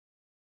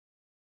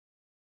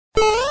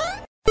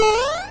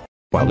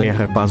Qual é,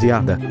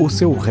 rapaziada? O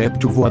seu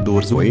réptil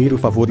voador zoeiro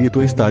favorito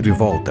está de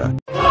volta.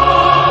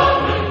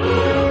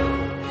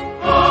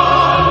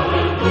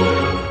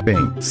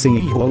 Bem, sem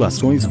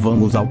enrolações,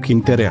 vamos ao que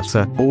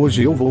interessa.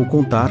 Hoje eu vou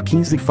contar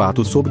 15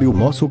 fatos sobre o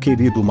nosso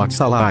querido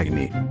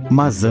Matsaline.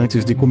 Mas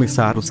antes de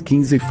começar os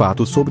 15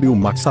 fatos sobre o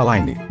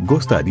Matsaline,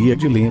 gostaria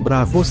de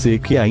lembrar a você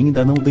que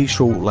ainda não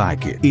deixou o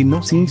like e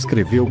não se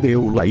inscreveu, dê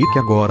o like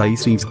agora e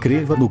se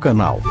inscreva no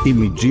canal. E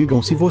me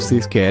digam se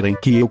vocês querem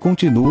que eu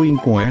continue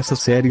com essa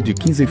série de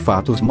 15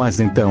 fatos, mas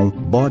então,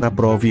 bora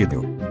pro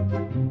vídeo.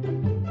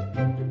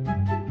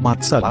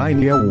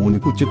 Matsaline é o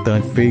único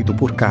titã feito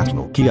por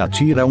Karno que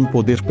atira um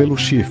poder pelo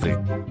chifre.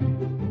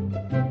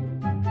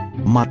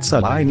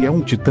 Matsaline é um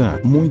titã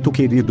muito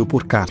querido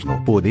por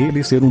Karno, por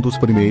ele ser um dos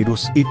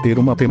primeiros e ter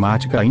uma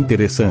temática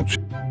interessante.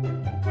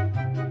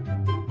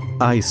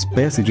 A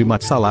espécie de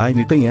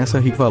Matsaline tem essa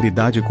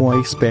rivalidade com a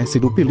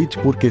espécie do Pelite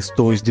por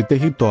questões de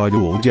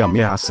território ou de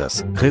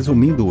ameaças.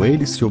 Resumindo,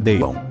 eles se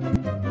odeiam.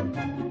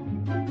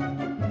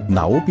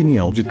 Na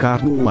opinião de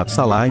Karno, o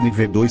Matsaline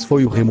V2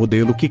 foi o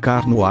remodelo que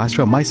Karno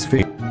acha mais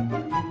feio.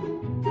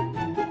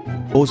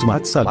 Os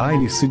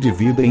Matsalines se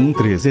dividem em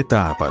 3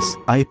 etapas.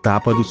 A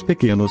etapa dos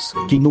pequenos,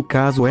 que no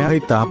caso é a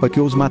etapa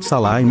que os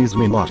Matsalines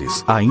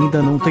menores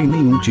ainda não tem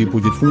nenhum tipo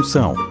de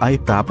função. A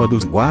etapa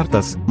dos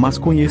guardas, mais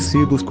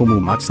conhecidos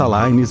como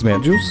Matsalines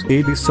médios,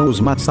 eles são os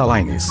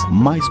Matsalines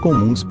mais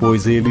comuns,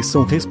 pois eles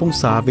são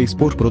responsáveis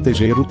por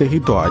proteger o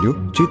território,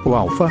 tipo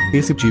alfa.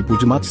 Esse tipo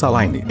de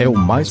Matsaline é o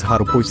mais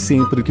raro, pois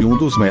sempre que um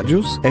dos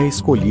médios é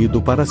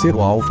escolhido para ser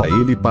o alfa,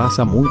 ele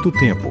passa muito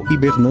tempo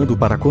hibernando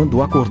para,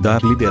 quando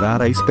acordar,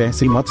 liderar a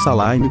espécie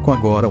Matsaline, com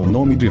agora o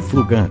nome de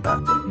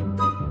Fluganta.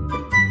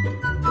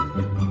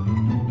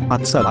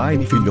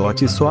 Matsaline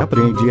filhote só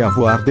aprende a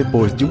voar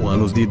depois de 1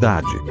 ano de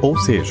idade, ou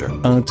seja,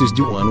 antes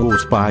de 1 ano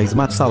os pais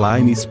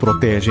Matsalines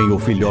protegem o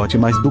filhote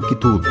mais do que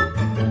tudo.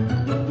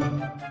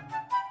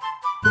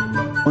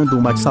 Quando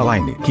o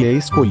Matsaline, que é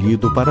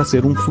escolhido para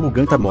ser um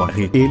Fluganta,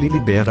 morre, ele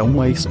libera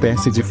uma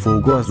espécie de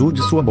fogo azul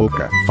de sua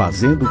boca,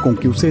 fazendo com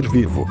que o ser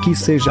vivo que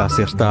seja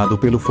acertado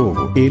pelo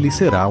fogo, ele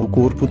será o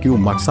corpo que o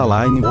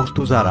Matsaline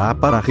morto usará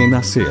para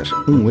renascer.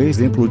 Um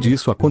exemplo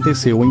disso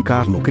aconteceu em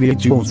Karno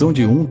Creations,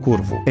 onde um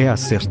corvo é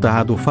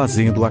acertado,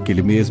 fazendo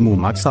aquele mesmo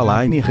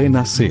Matsaline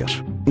renascer.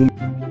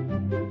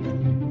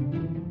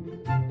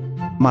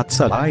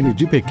 Matsaline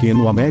de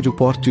pequeno a médio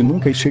porte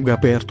nunca chega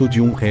perto de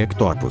um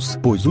Rectopus,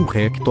 pois um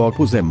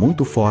Rectopus é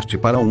muito forte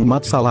para um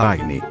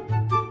Matsaline.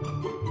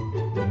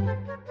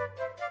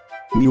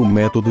 E o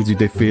método de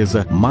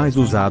defesa mais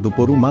usado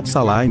por um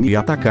Matsaline é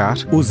atacar,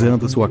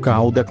 usando sua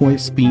cauda com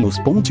espinhos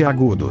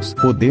pontiagudos,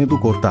 podendo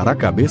cortar a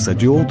cabeça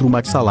de outro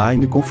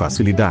Matsaline com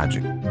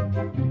facilidade.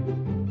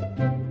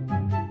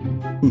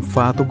 Um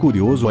fato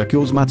curioso é que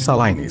os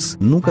Matsalines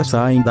nunca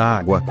saem da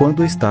água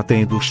quando está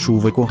tendo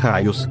chuva com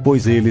raios,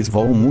 pois eles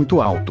voam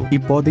muito alto e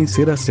podem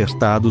ser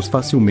acertados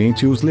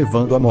facilmente, os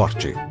levando à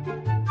morte.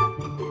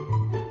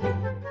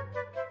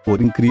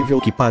 Por incrível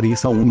que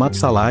pareça, um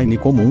Matsaline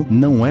comum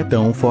não é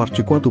tão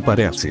forte quanto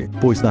parece,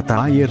 pois na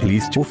tier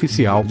list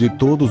oficial de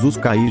todos os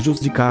kaijus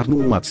de Karno,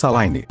 um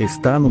Matsaline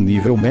está no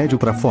nível médio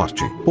para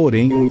forte,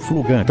 porém um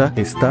Fluganta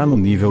está no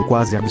nível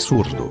quase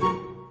absurdo.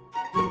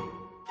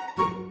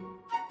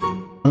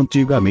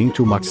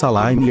 Antigamente o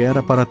Matsaline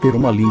era para ter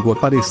uma língua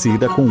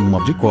parecida com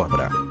uma de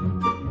cobra.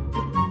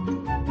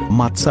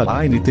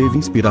 Matsaline teve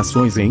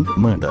inspirações em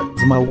Manda,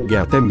 Smaug e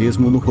até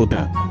mesmo no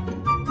Rodan.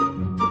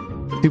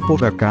 Se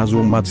por acaso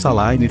um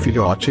Matsaline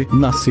filhote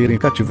nascer em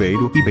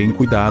cativeiro e bem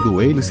cuidado,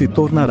 ele se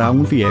tornará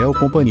um fiel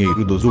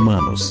companheiro dos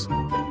humanos.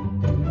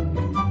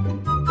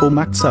 O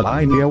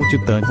Matsaline é o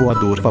titã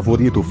voador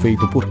favorito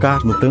feito por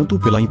Karno, tanto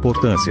pela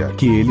importância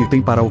que ele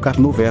tem para o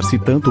Karnoverse,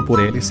 tanto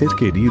por ele ser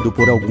querido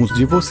por alguns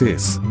de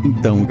vocês.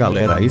 Então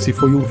galera, esse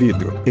foi o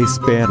vídeo,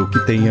 espero que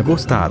tenha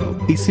gostado,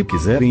 e se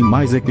quiserem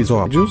mais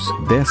episódios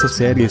dessa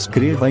série,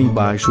 escreva aí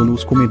embaixo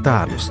nos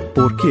comentários,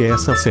 porque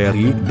essa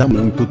série dá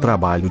muito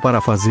trabalho para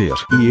fazer,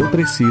 e eu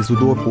preciso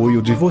do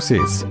apoio de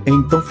vocês.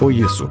 Então foi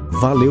isso,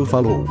 valeu,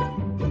 falou!